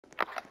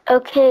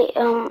Okay,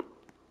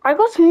 I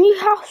got a new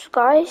house,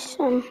 guys.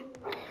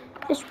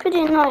 It's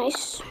pretty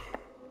nice.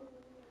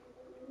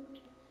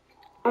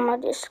 I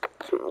might just get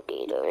some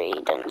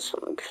Gatorade and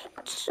some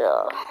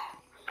pizza.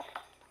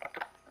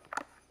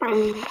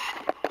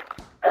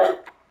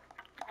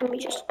 Let me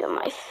just get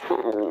my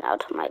phone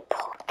out of my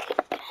pocket.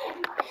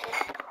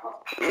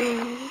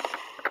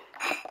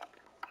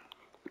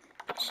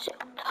 So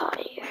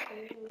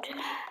tired.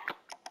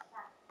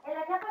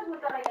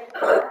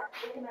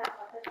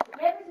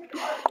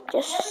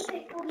 Just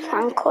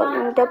try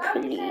calling the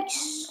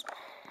police.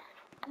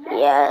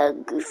 Yeah,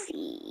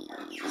 Goofy.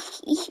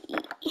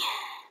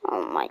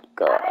 Oh my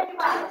god.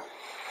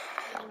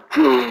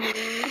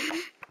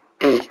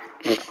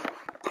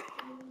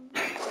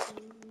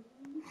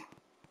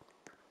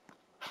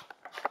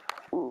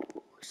 Ooh,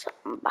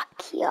 some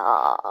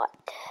backyard.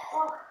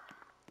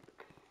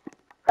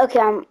 Okay,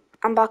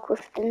 I'm back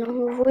with the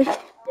normal voice.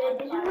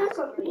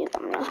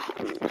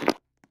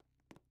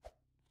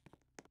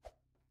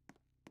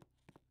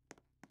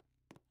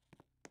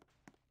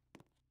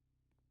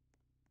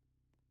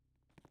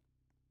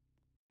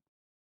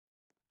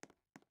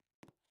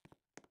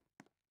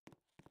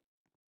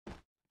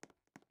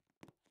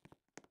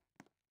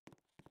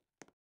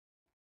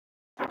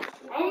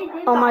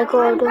 Oh my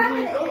god, oh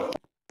my god.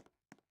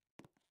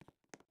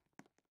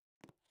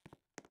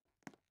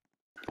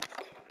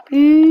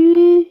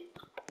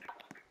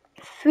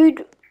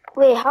 Food.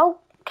 Wait, how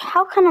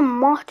can a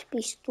moth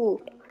be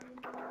stored?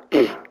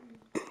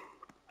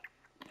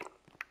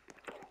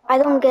 I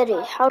don't get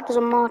it. How does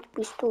a moth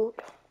be stored?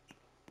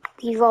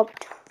 Be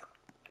robbed.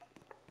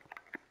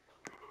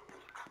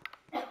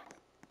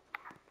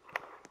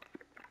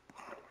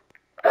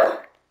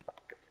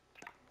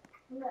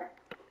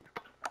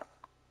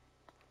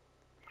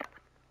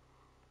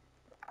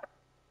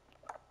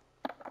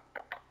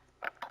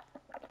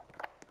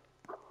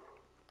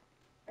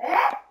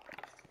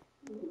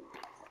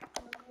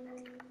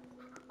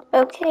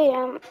 Okay,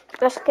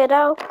 let's get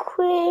out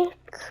quick.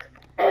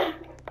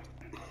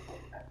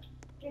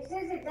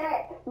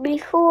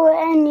 Before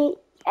any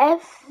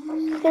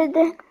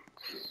evidence.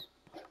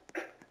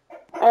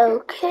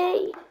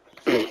 Okay.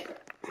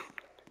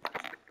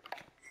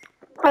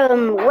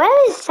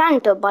 Where is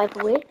Santa, by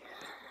the way?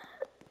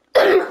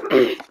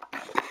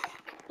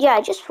 Yeah,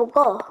 I just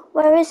forgot.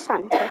 Where is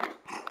Santa?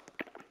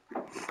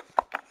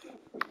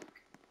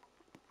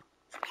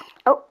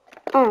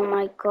 Oh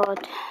my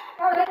god.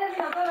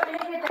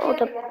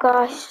 Hold up,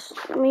 guys.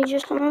 Let me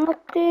just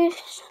unlock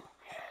this.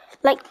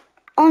 Like,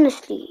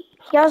 honestly,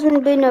 he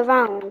hasn't been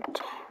around.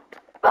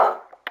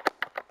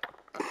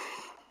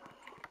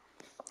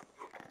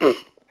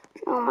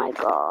 Oh my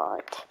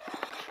god.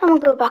 I'm gonna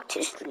go back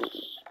to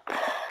sleep.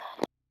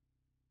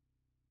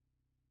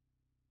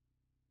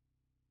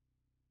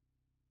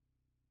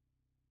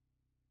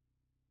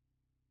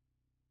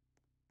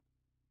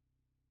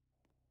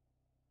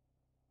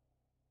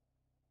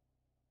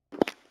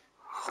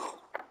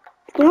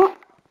 You know?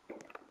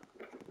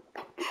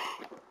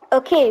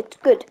 Okay, it's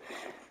good.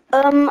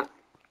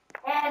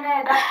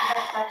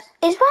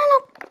 Is why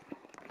not?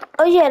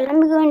 Oh yeah, let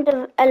me go in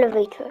the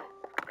elevator.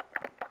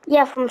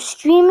 Yeah, from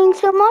streaming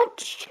so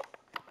much,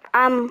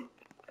 I'm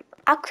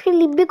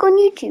actually big on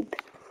YouTube.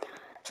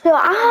 So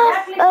I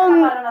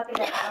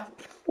have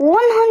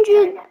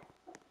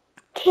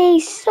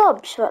 100k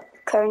subs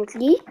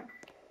currently,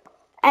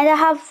 and I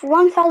have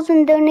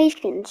 1,000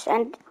 donations,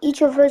 and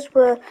each of us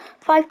were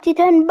 5 to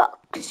 10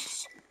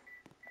 bucks.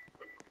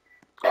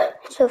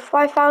 So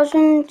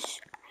 5,000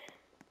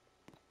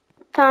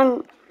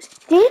 times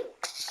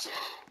 6,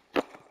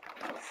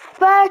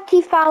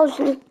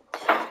 30,000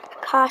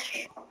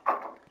 cash.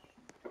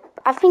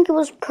 I think it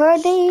was per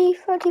day,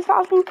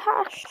 30,000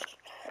 cash.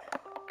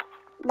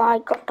 I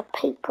got the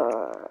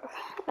paper.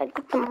 I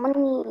got the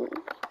money.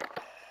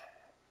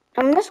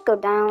 Let's go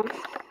down.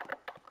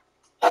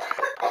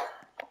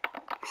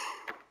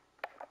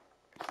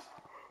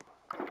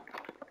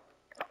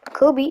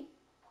 Kobe.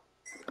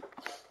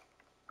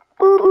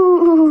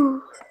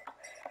 Ooh.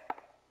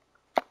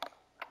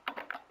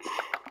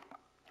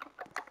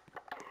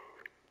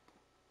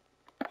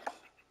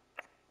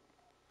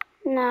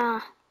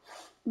 Nah.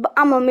 But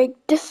I'm gonna make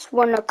this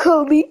one a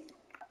Kobe.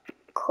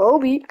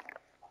 Kobe.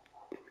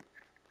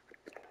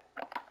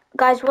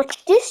 Guys,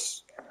 watch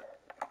this.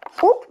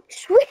 Oh,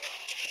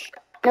 swish.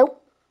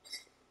 Nope.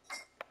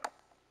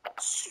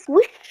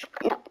 Swish.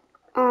 No.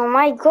 Oh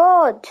my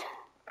god.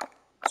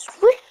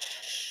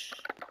 Swish.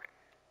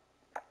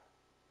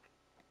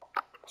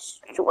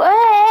 Swish.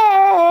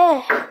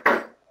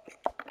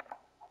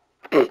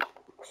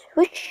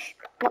 Swish.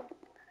 No.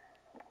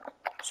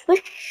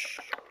 Swish.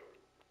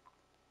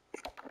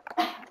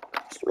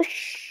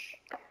 Swish.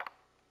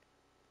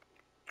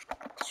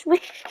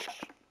 Swish.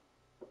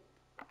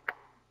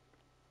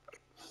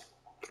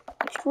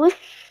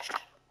 Swish.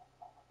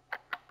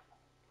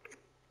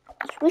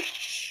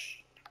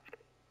 Swish.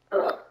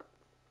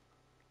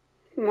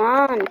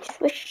 Man,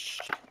 swish.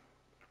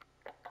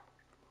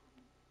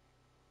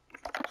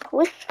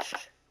 Swish.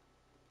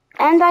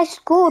 And I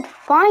scored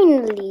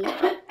finally.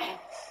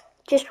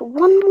 Just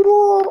one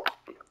more.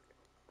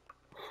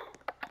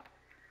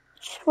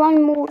 Just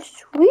one more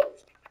sweep.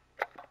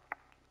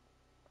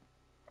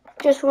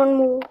 Just one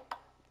more.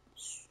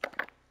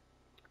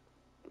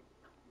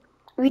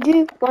 We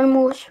do one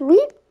more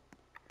sweep.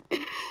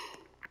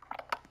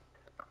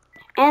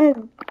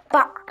 And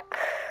back.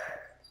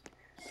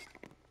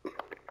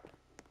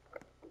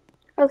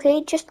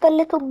 Okay, just a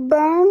little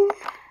burn.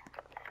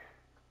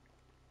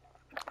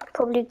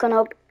 Probably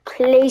gonna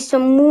play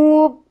some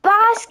more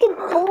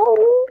basketball.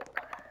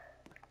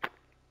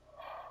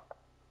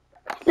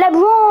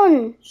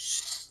 LeBron.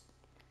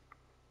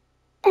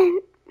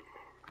 And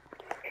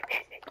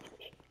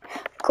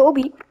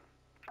Kobe.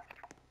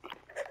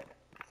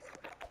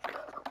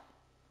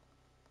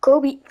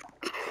 Kobe.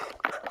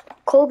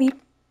 Kobe.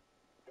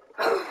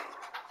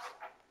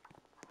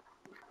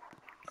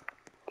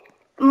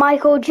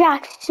 Michael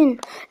Jackson,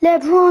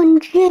 LeBron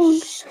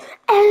James,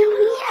 and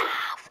we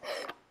have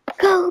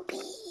Kobe.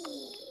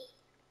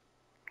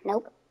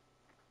 Nope.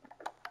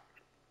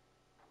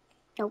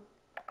 Nope.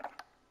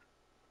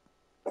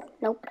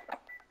 Nope.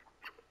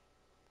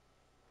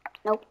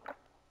 Nope.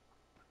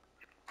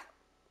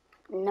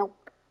 Nope.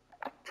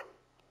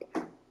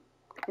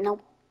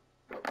 Nope.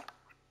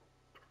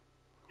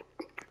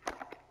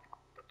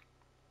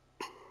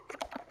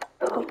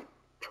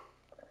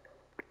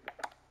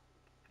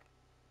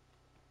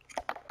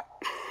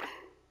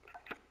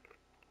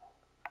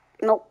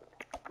 Nope.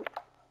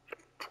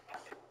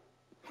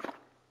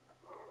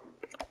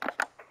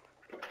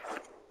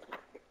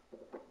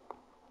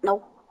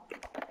 Nope.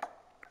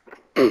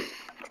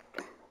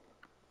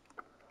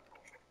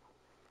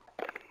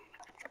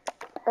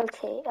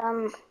 Okay,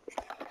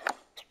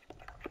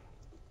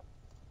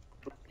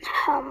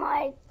 oh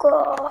my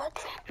god.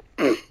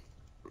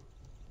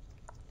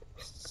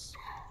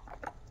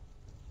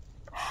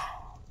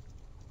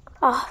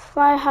 Oh,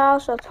 my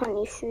house at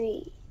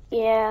 23.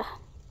 Yeah.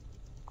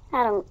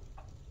 I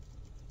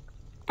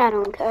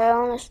don't care,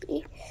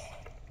 honestly.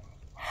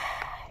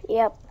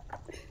 Yep.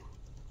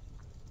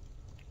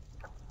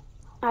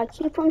 I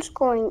keep on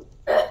scoring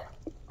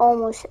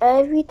almost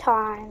every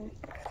time.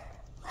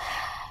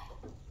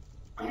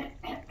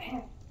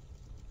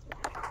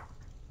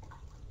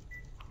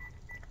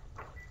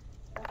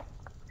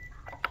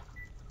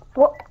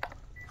 What?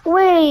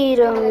 Wait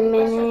a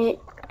minute.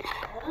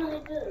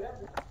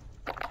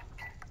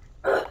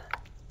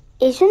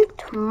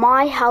 Isn't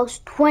my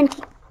house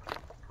 20?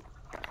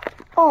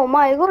 Oh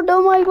my god,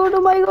 oh my god,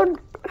 oh my god.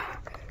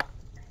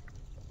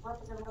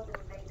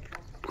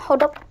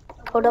 Hold up,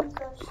 hold up,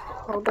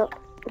 hold up.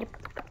 Yep,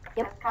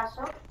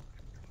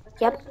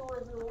 yep.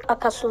 A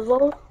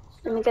casserole.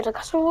 Let me get a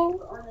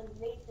casserole.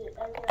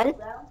 And,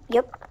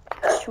 yep.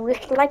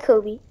 Swish like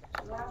Kobe.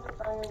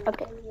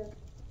 Okay.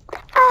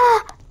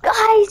 Ah,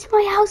 guys,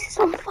 my house is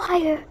on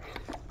fire.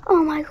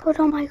 Oh my god,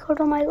 oh my god,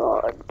 oh my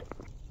god.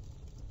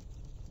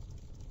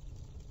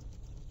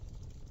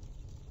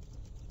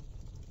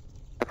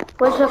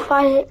 Where's the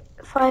fire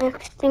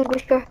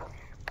extinguisher?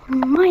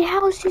 My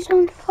house is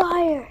on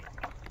fire.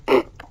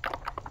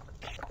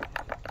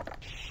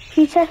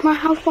 He set my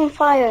house on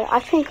fire.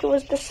 I think it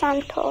was the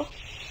Santa.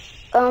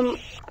 Oh,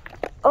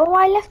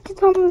 I left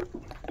it on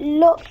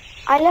lock.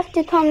 I left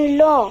it on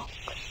lock.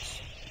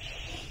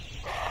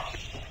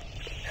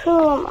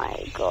 Oh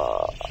my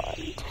god.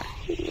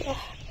 Yeah.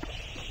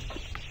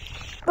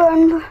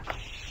 Burn.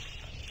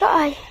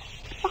 Die.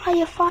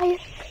 Fire, fire.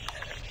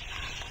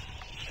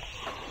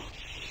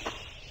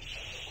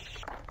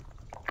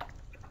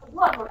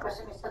 One more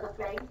question instead of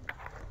playing.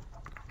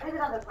 Here's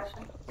another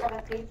question.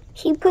 17.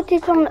 He put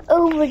it on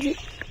overdrive.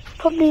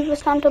 Probably the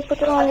Santa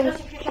put it on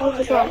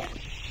overdrive.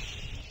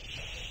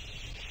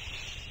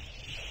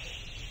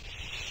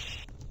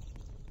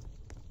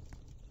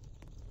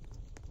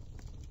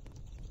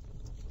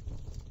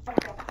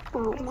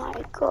 Oh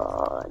my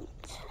god.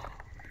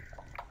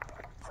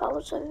 That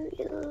was a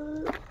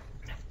real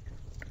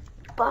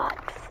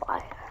bad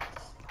fire.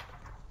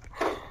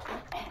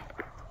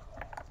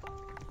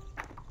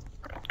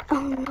 Oh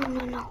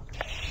no.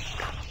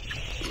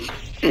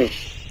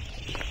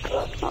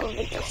 Oh,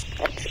 the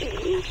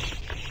destruction.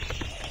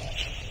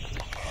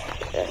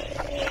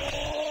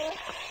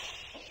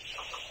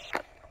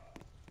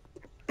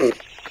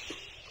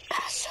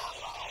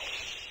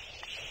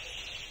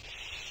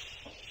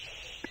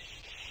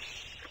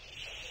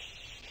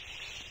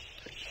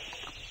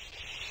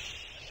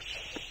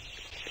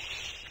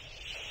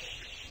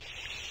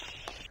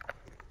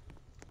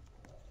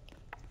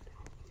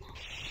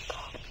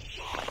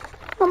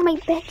 On my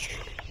bedroom.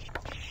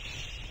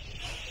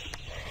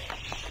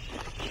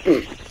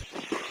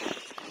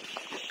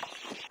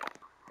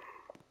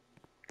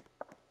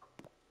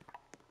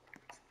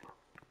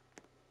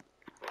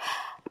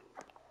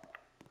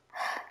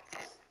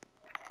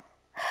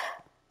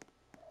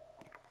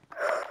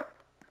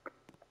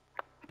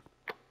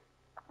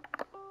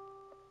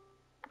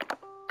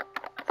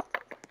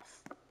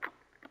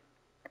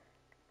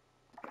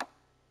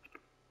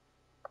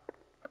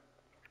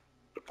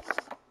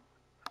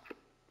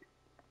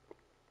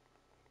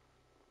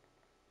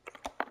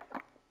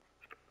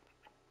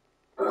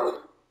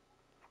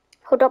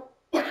 Hold up.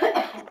 Are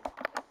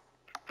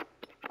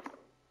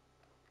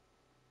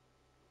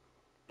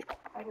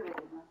you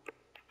ready now?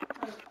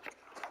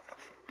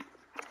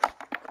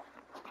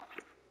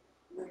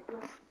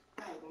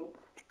 Friday.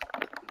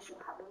 You should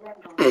have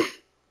 11.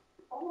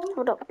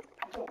 Hold up.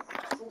 Yes,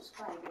 this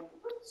Friday.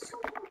 But so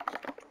much.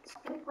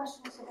 3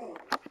 questions a day.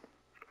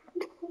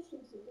 3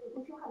 questions a day.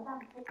 If you had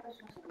done 3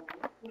 questions a day,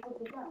 you would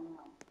be done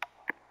now.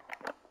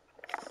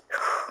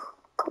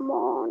 Come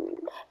on.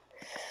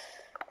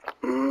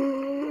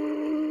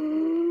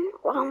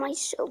 Why am I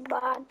so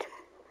bad?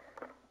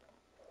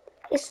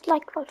 It's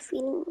like that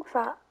feeling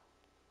that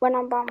when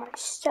I'm by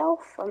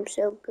myself, I'm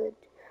so good.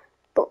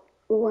 But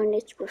when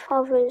it's with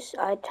others,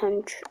 I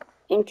turn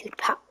into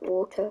tap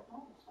water.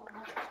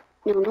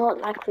 No,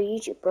 not like for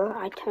YouTube, bro.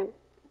 I turn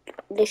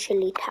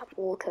literally tap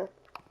water.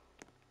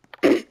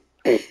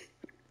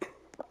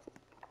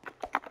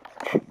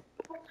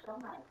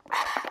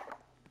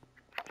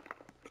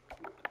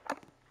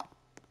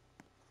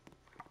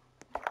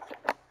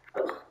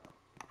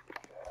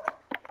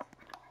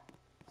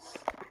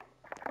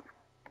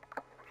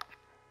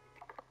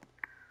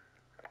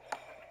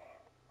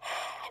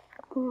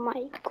 Oh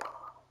my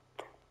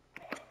god.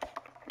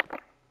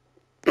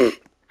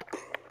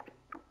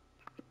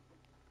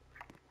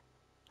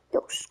 Yo,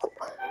 school.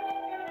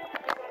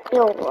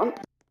 Yo,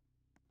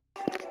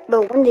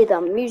 bro, when did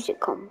that music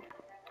come?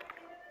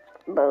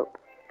 Bro,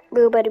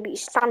 better be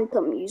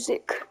Santa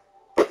music.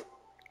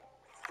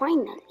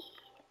 Finally.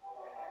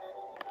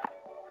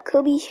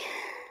 Kobe.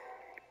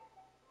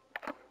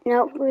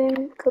 Nope,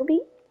 Kobe.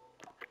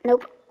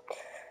 Nope.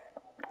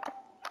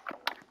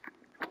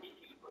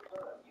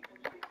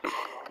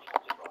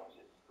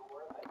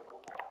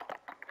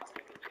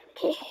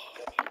 Okay.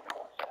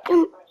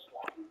 And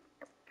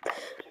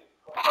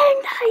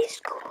high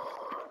school.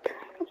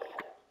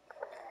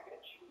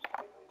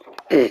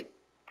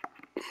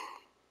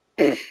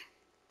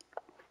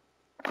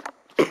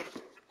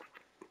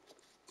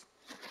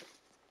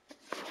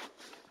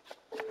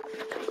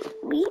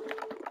 We.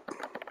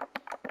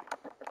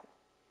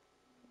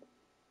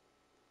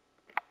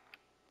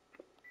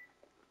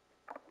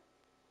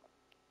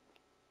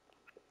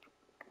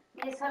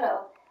 Yes,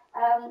 hello.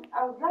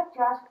 I would like to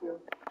ask you,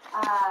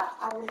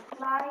 I will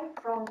fly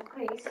from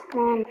Greece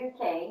to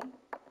UK,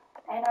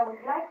 and I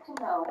would like to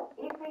know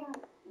if in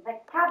the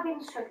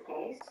cabin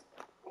suitcase,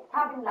 the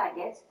cabin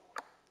luggage,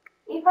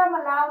 if I'm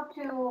allowed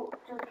to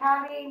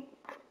carry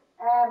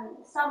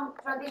some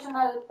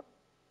traditional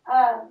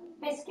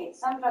biscuits,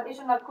 some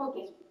traditional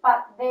cookies,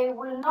 but they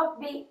will not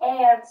be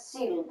air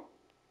sealed.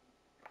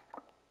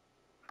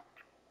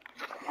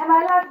 Am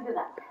I allowed to do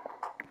that?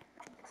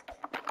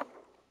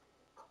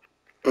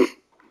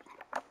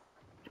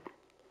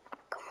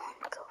 Come on,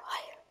 go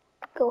higher.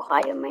 Go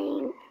higher,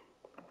 man.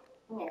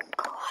 Yes.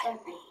 Go higher,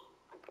 man.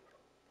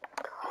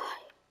 Go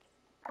higher.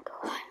 Go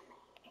higher, man.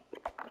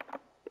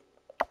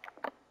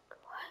 Go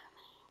higher,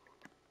 man.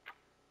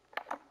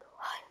 Go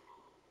higher,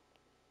 man.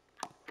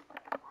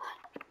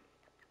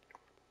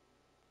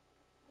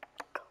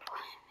 Go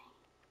higher, man.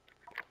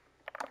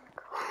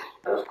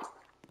 Go higher.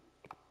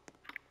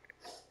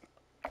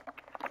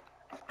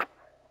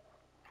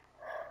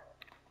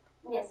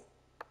 Yes.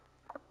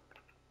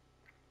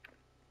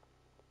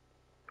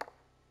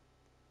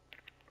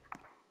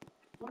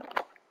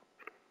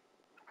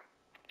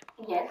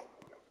 Yes.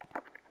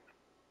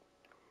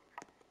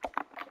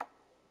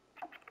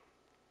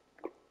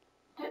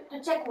 To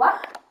check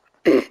what?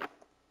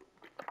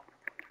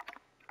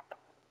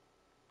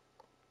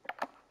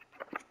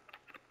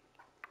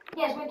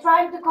 Yes, we're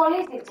trying to call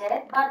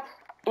EasyJet, but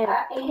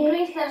in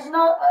Greece there's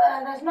no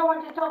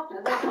one to talk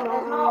to. There's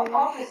no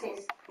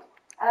offices.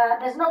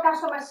 There's no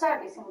customer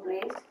service in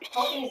Greece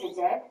for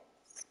EasyJet.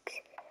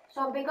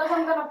 So because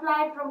I'm gonna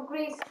fly from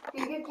Greece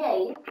to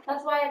UK,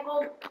 that's why I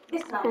called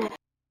this number.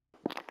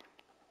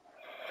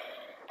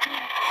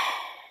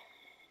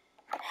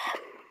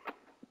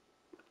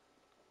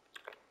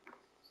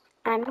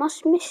 I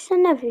must miss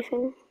and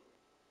everything.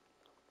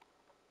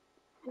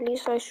 At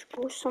least I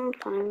suppose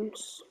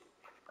sometimes.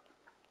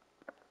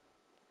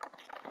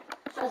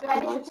 So do I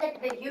need to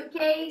check the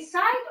UK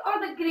side or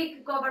the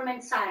Greek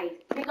government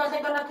side? Because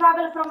they're gonna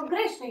travel from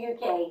Greece to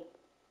UK.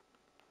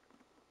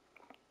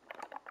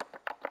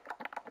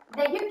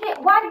 The UK,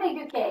 why the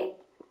UK?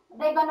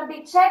 They're gonna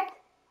be checked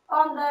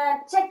on the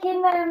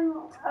check-in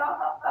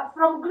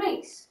from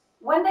Greece.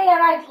 When they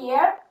arrive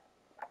here,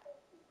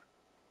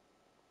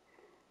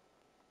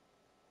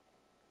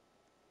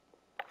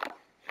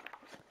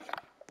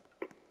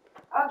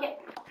 okay,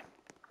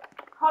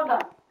 hold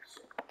on.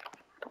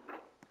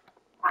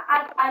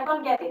 I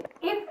don't get it.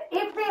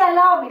 If they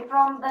allow me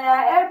from the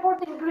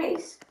airport in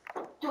Greece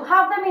to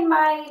have them in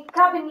my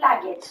cabin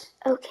luggage,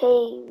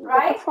 Okay,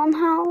 right? The fun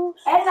house.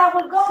 And I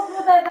will go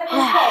through the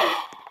control,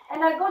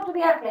 and I go to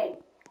the airplane,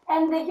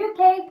 and the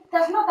UK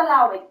does not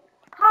allow it.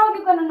 How are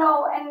you gonna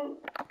know? And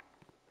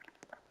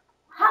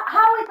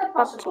how is that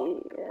possible?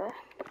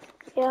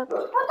 Yeah. What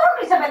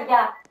talk is about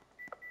that?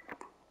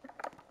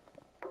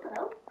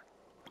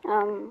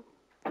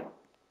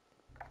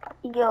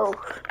 Yo,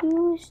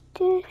 who's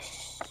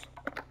this?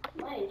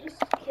 No, you're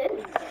just kidding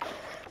me.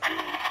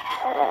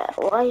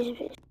 Why is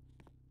this?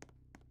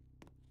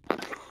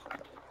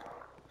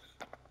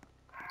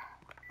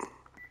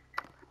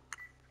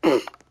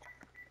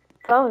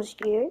 That was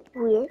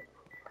weird.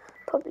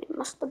 Probably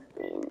must have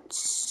been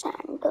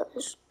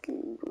Santa's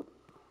goose.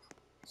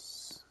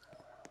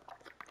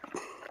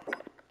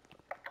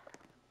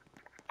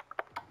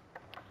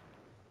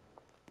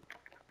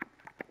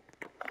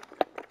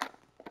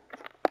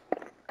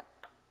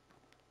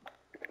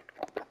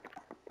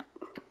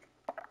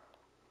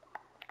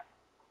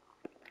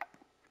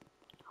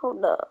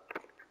 Hold up.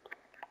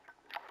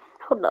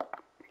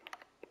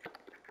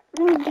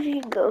 Let me give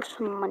you girls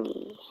some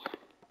money.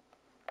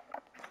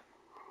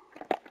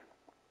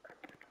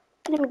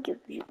 Let me give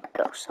you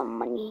girls some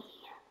money.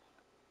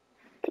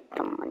 Take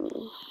the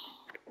money.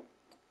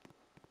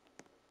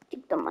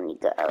 Take the money,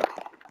 girl.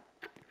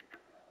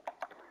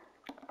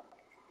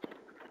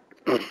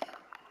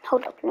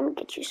 Hold up, let me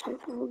get you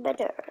something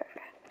better.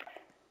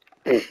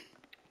 Let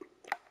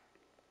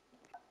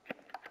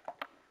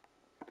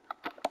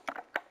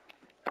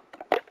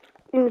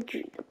me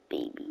give you the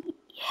baby.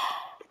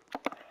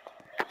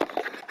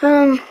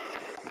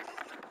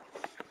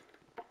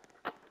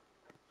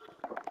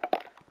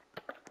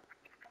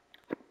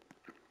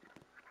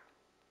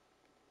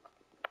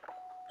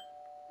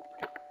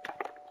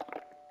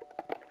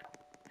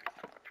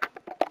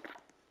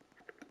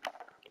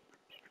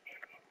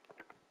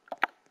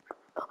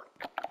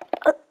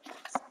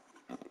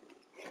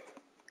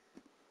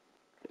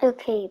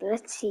 Okay,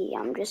 let's see.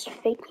 I'm just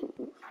faking.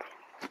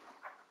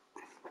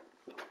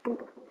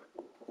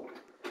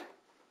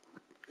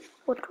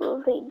 What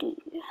will they do?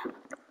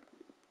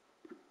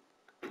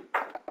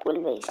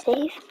 Will they save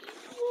me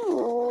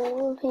or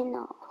will they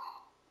not?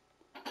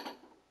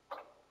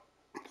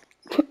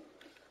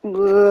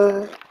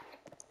 Bruh.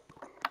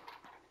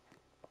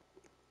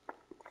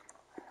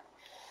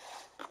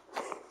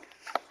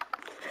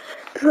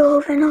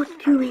 Bro, they're not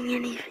doing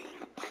anything.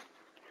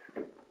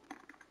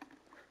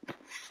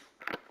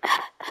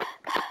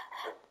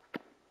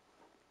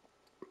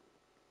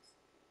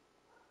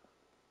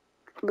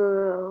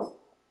 Bro.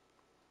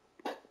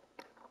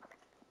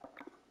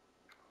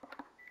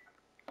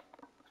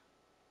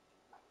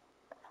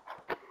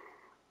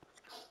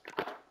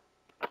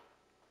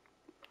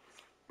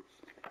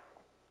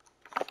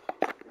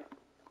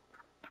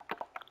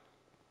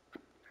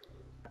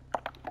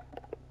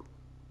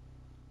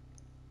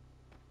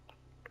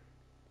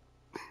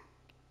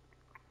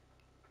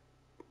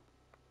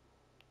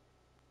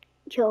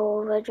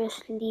 Yo, we're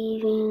just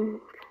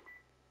leaving.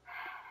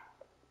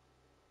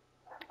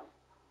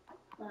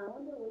 I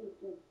wonder what you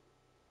think.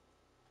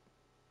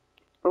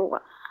 Wow.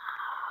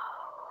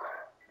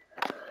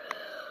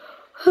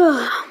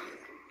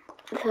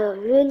 They're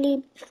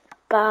really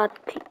bad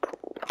people.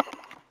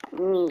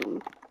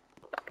 Mean.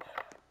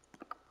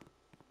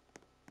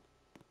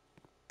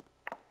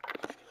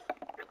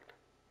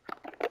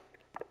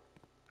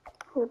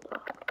 Hold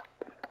up.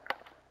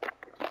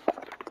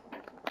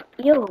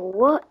 Yo,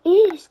 what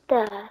is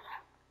that?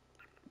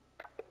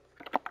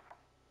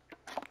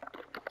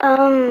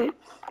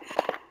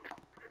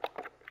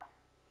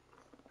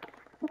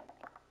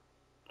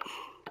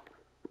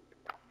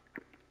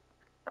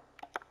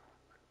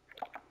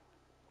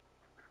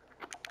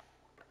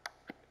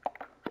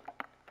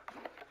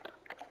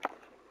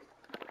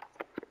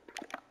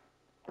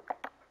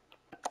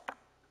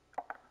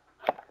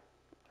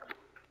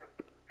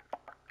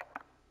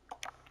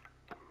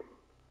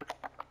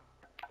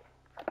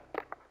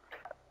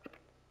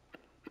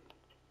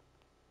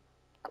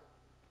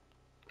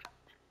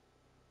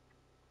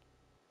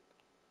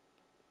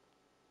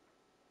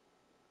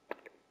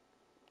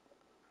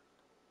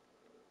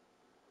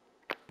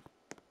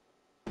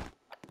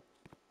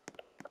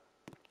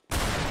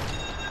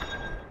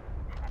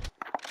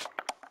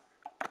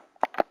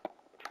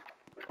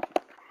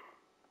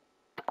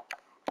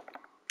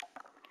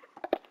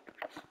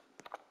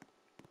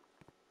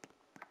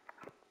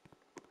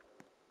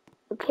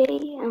 Okay,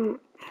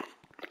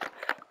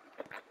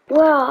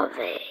 where are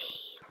they?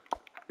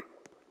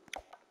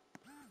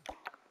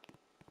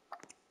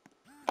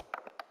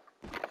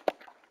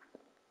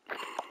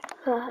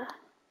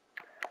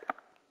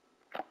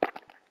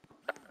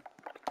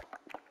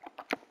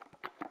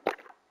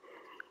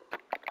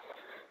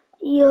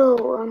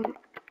 Yo,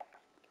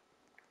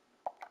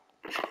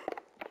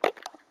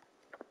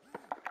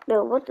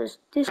 yo, what does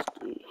this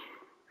do?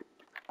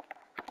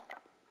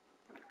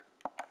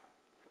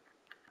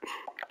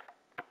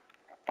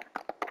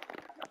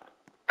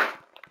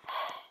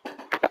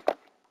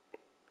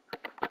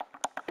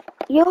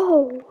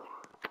 Yo.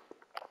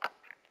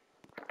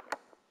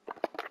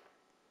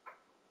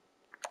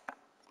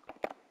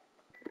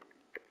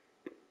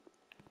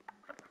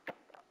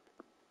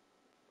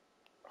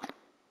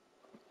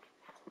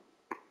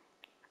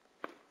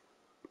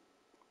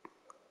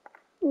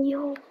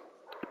 Yo.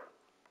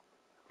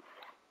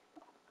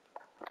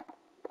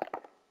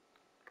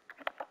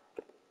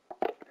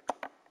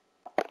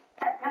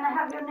 Can I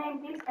have your name,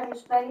 please? Can you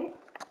spell it?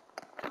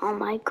 Oh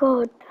my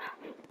god.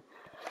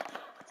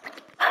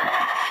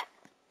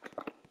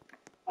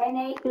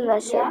 N-A-E, You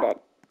said yeah? that.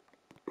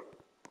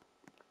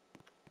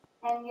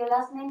 And your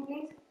last name,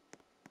 please?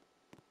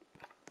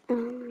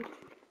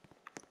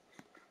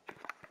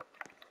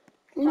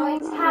 So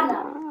it's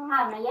Hannah.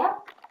 Hannah, yeah?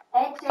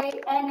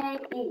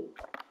 H-A-N-A-E.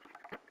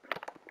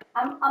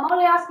 I'm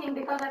only asking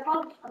because I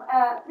called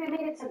 3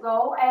 minutes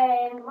ago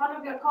and one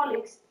of your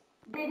colleagues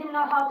didn't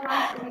know how to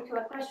answer me to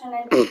a question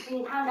and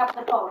she hung up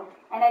the phone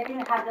and I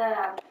didn't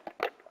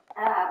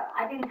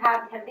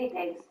have her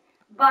details.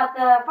 But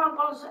phone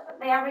calls,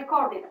 they are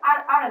recorded,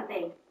 aren't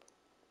they?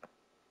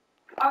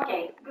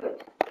 Okay,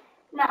 good.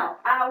 Now,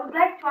 I would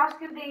like to ask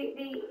you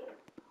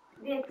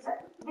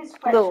this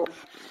question. Bro.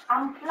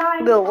 I'm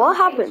flying Bro, from what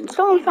Greece happened? to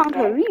Someone found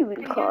her Italy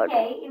reboot to card. UK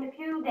in a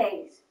few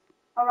days.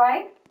 All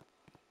right?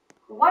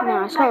 What I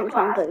would someone like to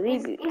found ask her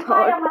is reboot if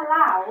card. I am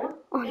allowed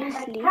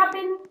Honestly. in the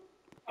cabin,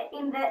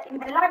 in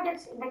the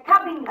luggage, the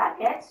cabin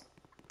luggage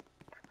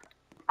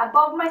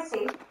above my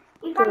seat,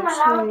 if I'm allowed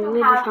Someone to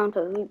really have found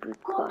her reboot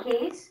card.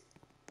 cookies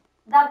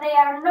that they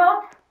are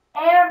not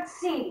air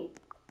sealed.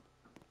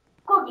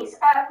 Cookies,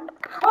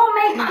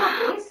 homemade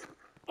cookies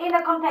in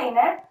a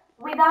container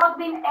without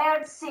being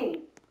air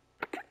sealed.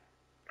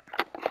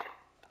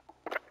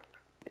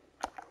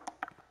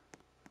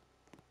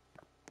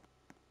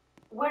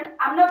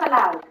 I'm not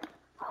allowed.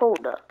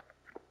 Hold up.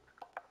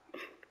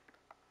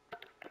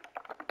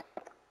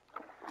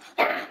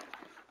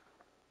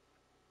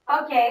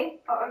 Okay.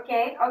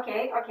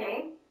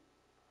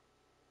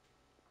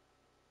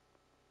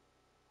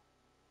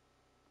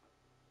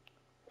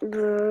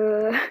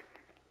 Bruh.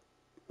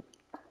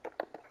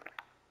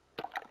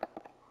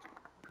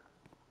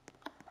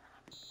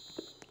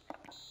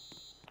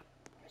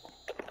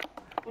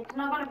 It's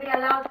not going to be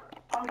allowed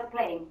on the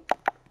plane.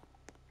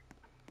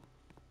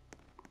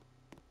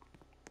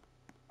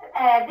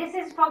 This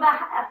is for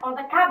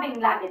the cabin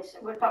luggage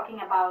we're talking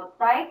about,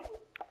 right?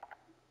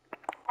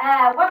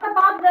 What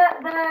about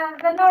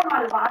the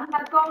normal one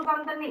that goes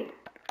underneath?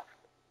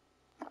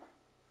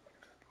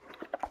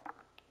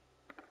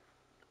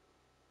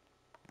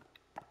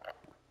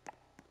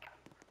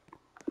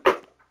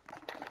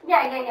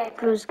 Yeah.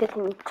 Blue's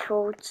getting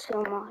trolled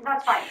so much.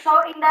 That's fine. So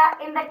in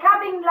the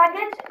cabin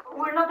luggage,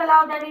 we're not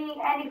allowed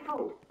any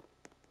food.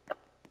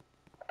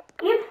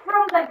 If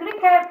from the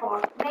Greek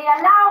airport they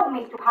allow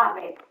me to have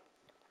it,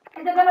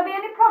 is there gonna be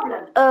any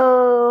problem?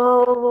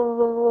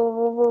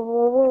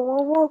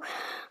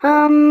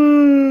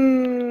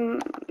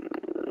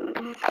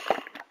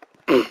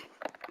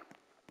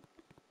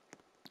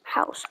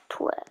 House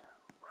 12.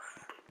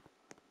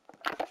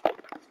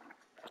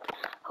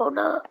 Hold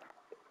up.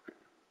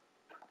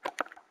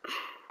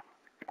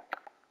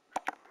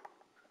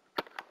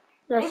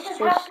 Let's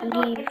just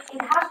leave.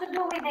 It has to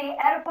do with the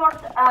airport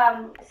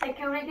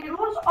security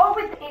rules or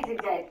with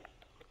EasyJet.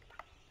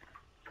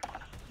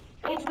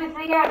 It's with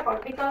the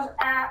airport because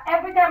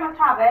every time I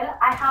travel,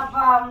 I have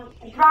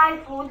dry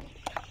food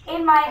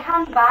in my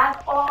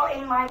handbag or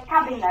in my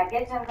cabin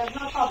luggage, and there's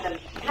no problem.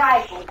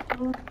 Dry food,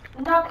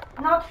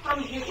 not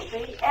from duty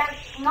free,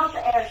 not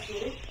air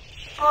sealed.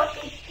 So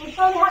it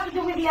only has to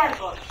do with the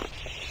airport.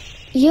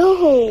 Yo,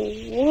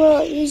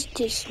 what is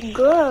this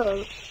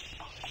girl?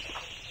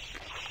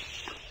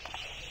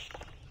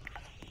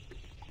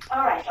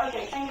 All right.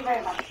 Okay. Thank you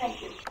very much.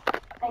 Thank you.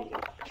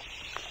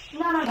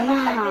 No.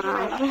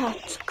 Nah,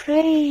 that's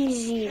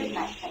crazy. Good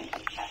night. Thank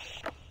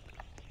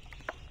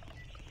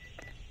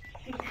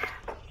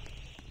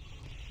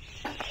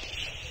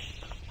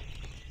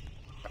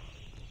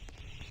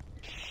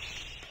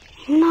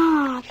you.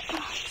 Nah,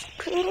 that's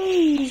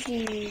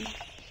crazy.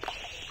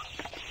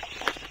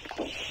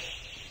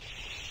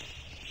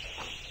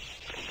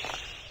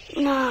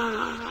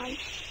 Nah,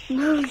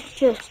 Bro's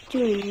just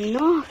doing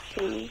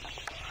nothing.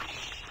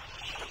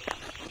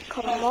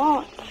 Come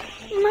on.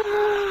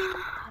 Nah,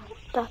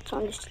 that's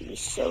honestly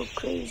so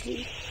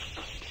crazy.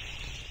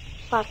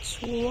 That's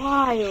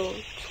wild.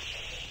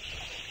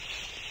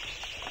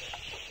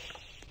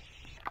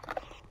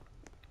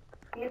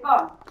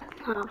 Λοιπόν,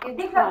 την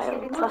τύχλα του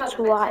σχετισμού δεν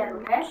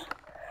ξέρουν,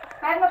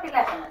 παίρνω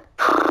τηλέφωνο.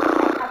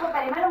 Αφού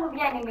περιμένω μου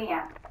βγαίνει μία.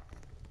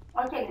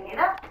 Οκ,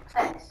 Λινίδα,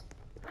 ξέρεις.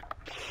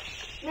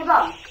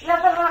 Λοιπόν, λέω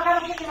θέλω να κάνω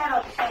αυτή την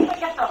ερώτηση. Αυτό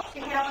και αυτό. Στη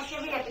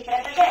χειραποσκευή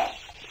επιτρέπεται.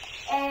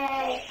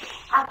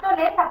 Αυτό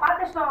λέει θα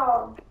πάτε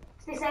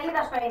στη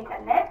σελίδα στο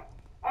ίντερνετ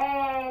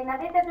να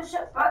δείτε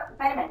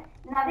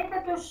να δείτε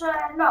τους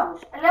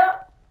νόμους. Λέω,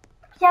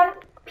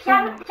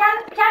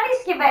 ποιανής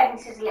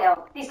κυβέρνησης λέω,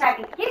 της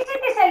αγγλικής ή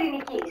της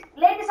ελληνικής?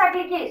 Λέει της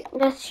αγγλικής.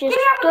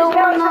 Κυρία μου, της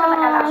λέω, είσαι να τα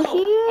καλά σου.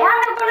 Εάν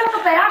εγώ λέω το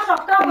περάσω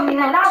αυτό από την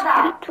Ελλάδα,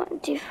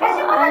 εσύ μου θα ξέρεις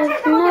εγώ τι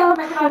έχουμε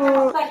κοινότητα που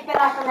αυτό έχει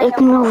περάσει τον έλεγχο.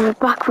 Ignore the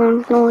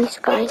background noise,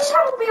 guys. Τι θα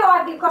μου πει ο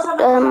αγγλικός ο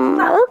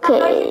νόμος,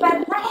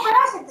 θα έχω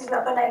περάσει της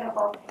λέω τον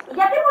έλεγχο.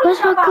 Γιατί μου λες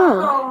να πάω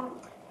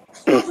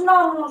στους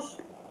νόμους,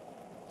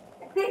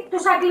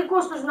 τους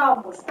αγγλικούς τους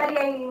νόμους,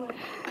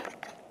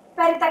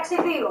 περί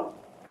ταξιδίου.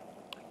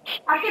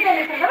 Αυτή δεν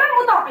ήθελε,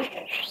 μου το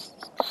έπεισε.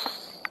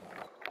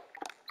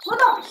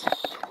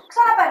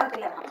 Ξαναπαίρνω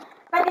τηλέφωνο.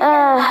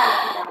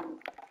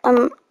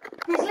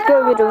 get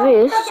rid of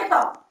this.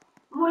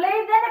 Μου λέει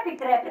δεν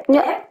επιτρέπεται.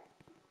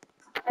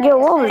 Yo,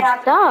 what was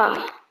that?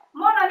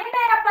 Μόνο αν είναι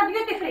από τα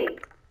duty free.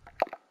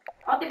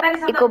 Ότι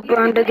παίρνεις από It τα got duty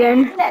burned free. again.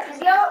 Ναι, της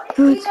λέω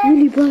Oh, it's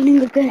really burning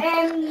again.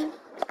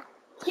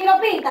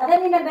 κοινοποίητα,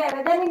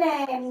 δεν είναι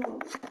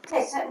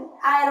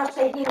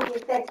αεροστεγίνη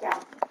τέτοια.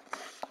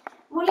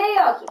 Μου λέει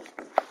όχι.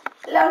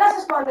 Λέω να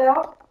σας πω, λέω,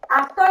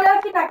 αυτό λέω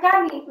έχει να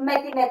κάνει με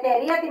την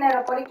εταιρεία την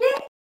αεροπορική.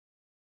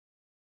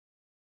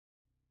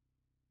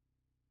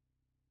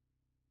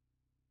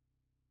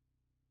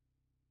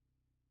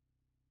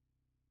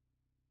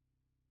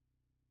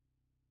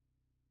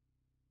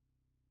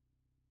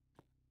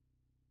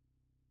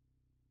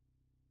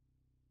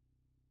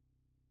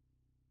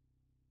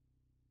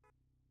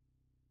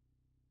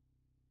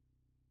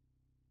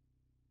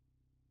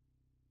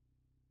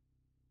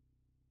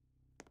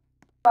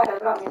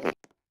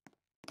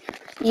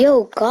 Yo,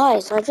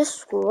 guys, I just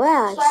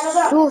swear I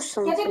saw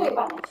something.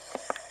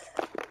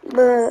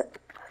 But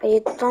I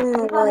don't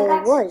know what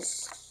it was.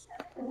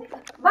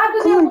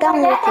 Comment down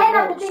what it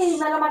Ένα was. κουτί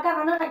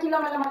μελομακάρονο, 1 κιλό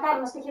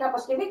μελομακάρονα στη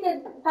χειραποσκευή και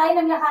θα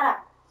είναι μια χαρά.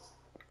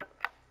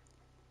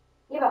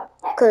 Λοιπόν,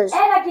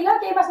 1 κιλό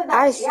και είμαστε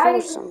εντάξει.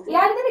 Οι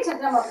άλλοι δεν ήξεραν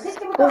την αμόρφωση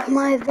και μου το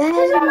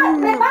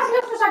με εμάς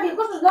λέω στους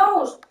αγγλικούς τους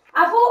νόμους,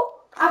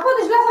 αφού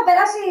τις λέω θα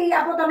περάσει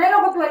από τον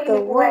έλεγχο του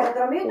ελληνικού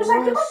αεροδρομίου, τους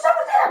αγγλικούς τους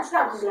νόμους δεν θα τους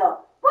κάνω, τους λέω.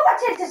 Πού θα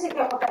ξέρεις εσύ τι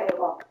έχω φέρει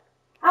εγώ,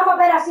 άμα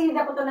περάσει ήδη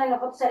από τον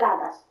έλεγχο της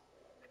Ελλάδας.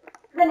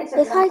 Δεν ήξερα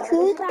τι και στη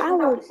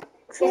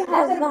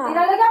δεύτερη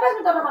κουτήρα λέω, για πες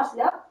με το όνομά σου,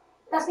 λέω.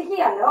 Τα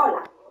στοιχεία, λέω,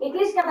 όλα. Η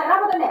κλίση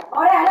καταγράφονται, ναι.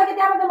 Ωραία, λέω,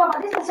 γιατί άμα δεν μου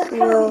απαντήσετε, θα σας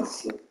κάνω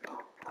κλίση.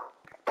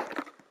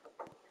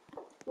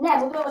 Ναι,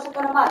 μου το έδωσε το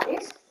όνομά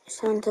της.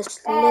 Santa's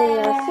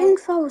sleigh. I think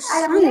that was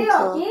Αλλά μου λέει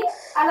Santa. όχι,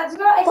 αλλά της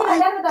λέω, έχει να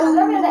κάνει με το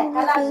αεροδρόμιο, ναι.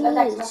 Καλά, της λέω,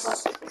 εντάξει, να σου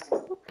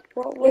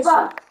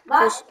Λοιπόν,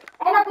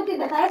 ένα κουτί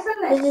δεν θα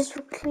έφερνε. This is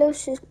the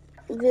closest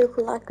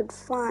vehicle I could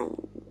find.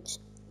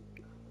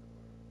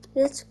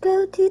 Let's go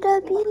to the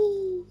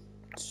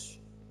beach.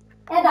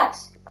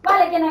 Εντάξει,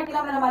 βάλε και 1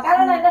 κιλό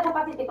μελομακάρονα, δεν θα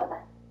πάθει τίποτα.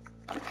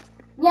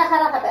 Μια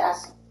χαρά θα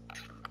περάσει.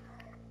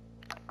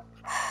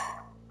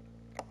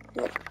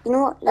 You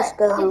know what? Let's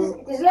go home.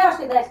 Της λέω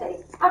στη δεύτερη.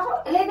 Αφού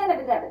λέει δεν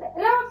επιτρέπεται.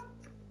 Λέω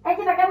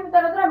έχει να κάνει με το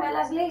αεροδρόμιο,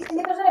 αλλά λέει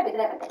συνήθως δεν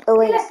επιτρέπεται. Oh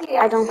wait,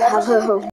 I don't have a home.